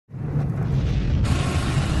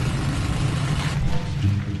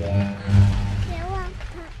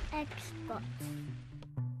spots.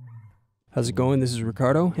 How's it going? This is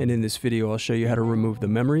Ricardo, and in this video I'll show you how to remove the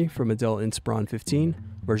memory from a Dell Inspiron 15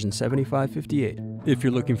 version 7558. If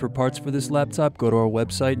you're looking for parts for this laptop, go to our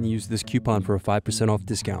website and use this coupon for a 5% off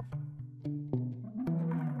discount.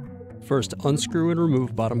 First, unscrew and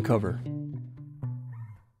remove bottom cover.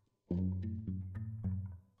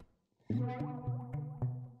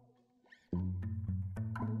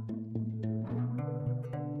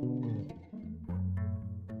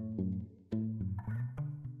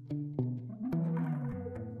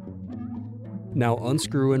 Now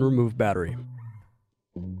unscrew and remove battery.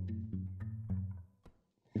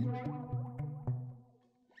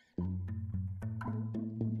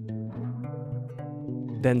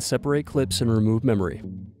 Then separate clips and remove memory.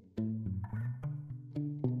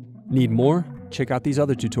 Need more? Check out these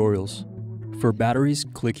other tutorials. For batteries,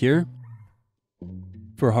 click here.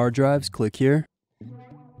 For hard drives, click here.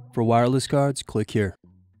 For wireless cards, click here.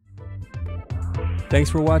 Thanks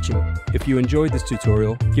for watching. If you enjoyed this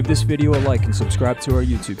tutorial, give this video a like and subscribe to our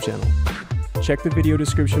YouTube channel. Check the video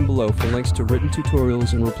description below for links to written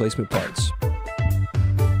tutorials and replacement parts.